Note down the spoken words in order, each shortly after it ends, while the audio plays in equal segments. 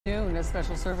A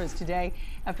special service today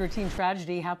after a teen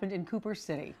tragedy happened in Cooper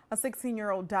City. A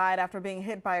 16-year-old died after being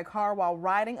hit by a car while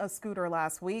riding a scooter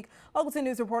last week. Local 10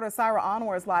 News reporter Syra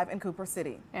Anwar is live in Cooper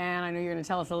City. And I know you're going to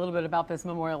tell us a little bit about this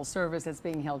memorial service that's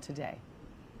being held today.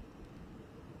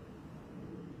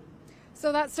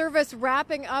 So that service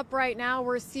wrapping up right now.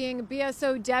 We're seeing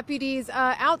BSO deputies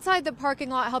outside the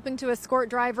parking lot helping to escort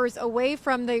drivers away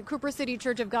from the Cooper City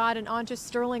Church of God and onto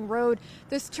Sterling Road.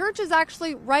 This church is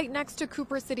actually right next to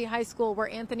Cooper City High School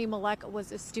where Anthony Malec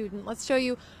was a student. Let's show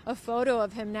you a photo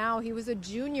of him now. He was a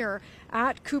junior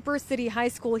at Cooper City High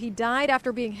School. He died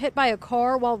after being hit by a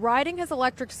car while riding his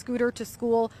electric scooter to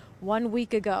school 1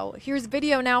 week ago. Here's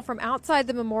video now from outside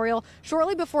the memorial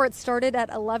shortly before it started at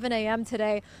 11 a.m.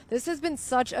 today. This has been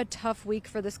such a tough week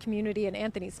for this community and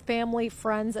Anthony's family,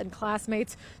 friends, and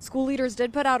classmates. School leaders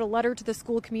did put out a letter to the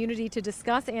school community to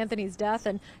discuss Anthony's death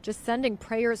and just sending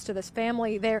prayers to this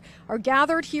family. They are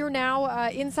gathered here now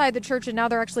inside the church, and now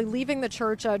they're actually leaving the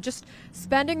church, just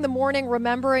spending the morning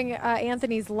remembering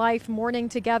Anthony's life, mourning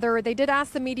together. They did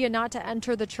ask the media not to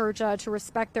enter the church to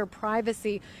respect their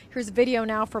privacy. Here's video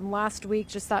now from last week,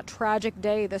 just that tragic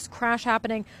day. This crash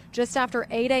happening just after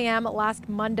 8 a.m. last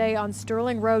Monday on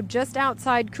Sterling Road, just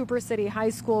outside Cooper City High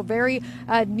School, very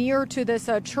near to this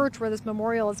church where this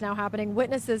memorial is now happening.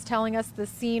 Witnesses telling us the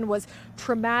scene was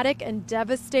traumatic and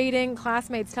devastating.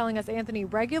 Classmates telling us Anthony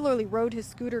regularly rode his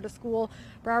scooter to school.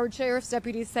 Broward Sheriff's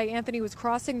deputies say Anthony was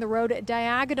crossing the road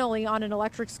diagonally on an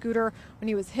electric scooter when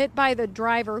he was hit by the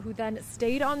driver, who then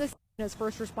stayed on the scene as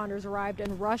first responders arrived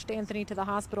and rushed Anthony to the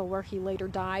hospital where he later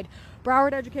died.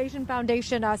 Broward Education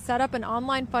Foundation set up an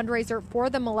online fundraiser for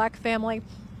the Malec family.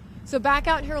 So back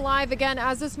out here live again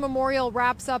as this memorial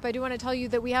wraps up. I do want to tell you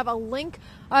that we have a link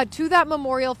to that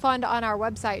memorial fund on our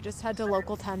website. Just head to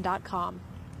local10.com.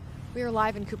 We are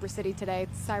live in Cooper City today.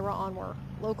 It's Syra Anwar,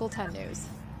 Local 10 News.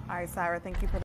 All right, Syra, thank you for